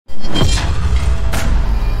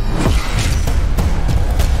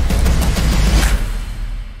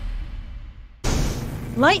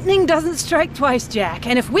Lightning doesn't strike twice, Jack.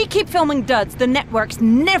 And if we keep filming duds, the network's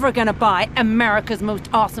never gonna buy America's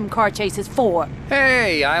Most Awesome Car Chases 4.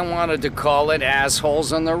 Hey, I wanted to call it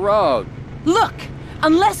Assholes on the Road. Look,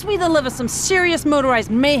 unless we deliver some serious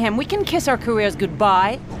motorized mayhem, we can kiss our careers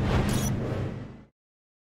goodbye.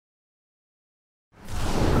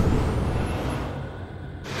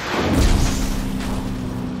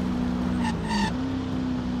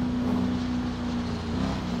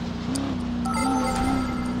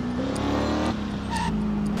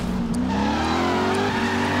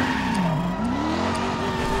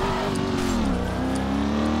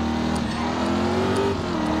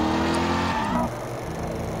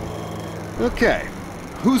 Okay,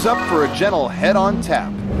 who's up for a gentle head on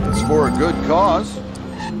tap? It's for a good cause.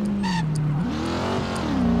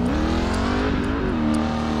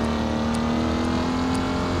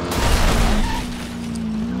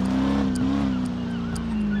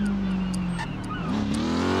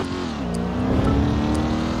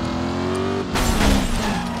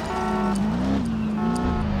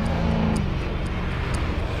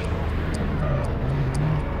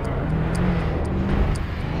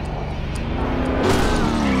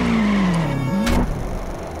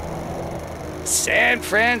 San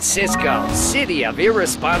Francisco, city of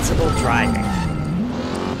irresponsible driving.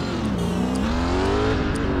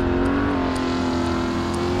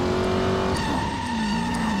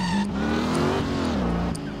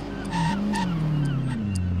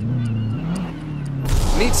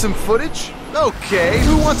 Need some footage? Okay,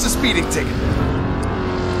 who wants a speeding ticket?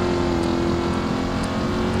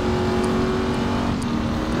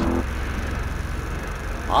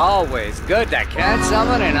 Always good to catch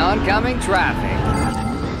someone in oncoming traffic.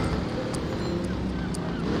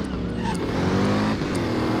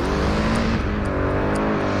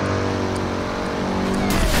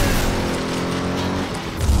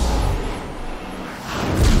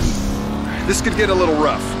 This could get a little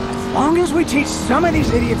rough. As long as we teach some of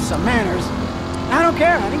these idiots some manners, I don't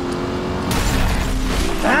care, honey.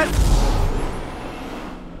 That...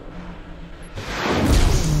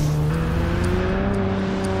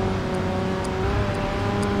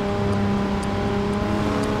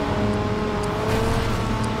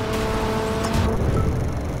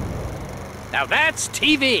 Now that's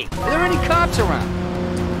TV. Are there any cops around?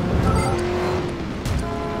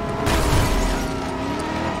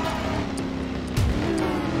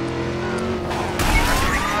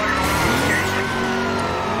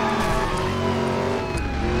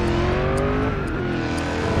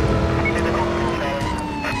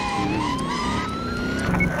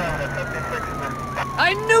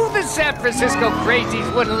 I knew the San Francisco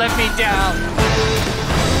crazies wouldn't let me down.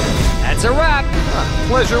 That's a wrap.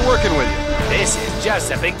 Pleasure working with you. This is just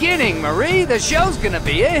the beginning, Marie. The show's gonna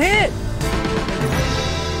be a hit.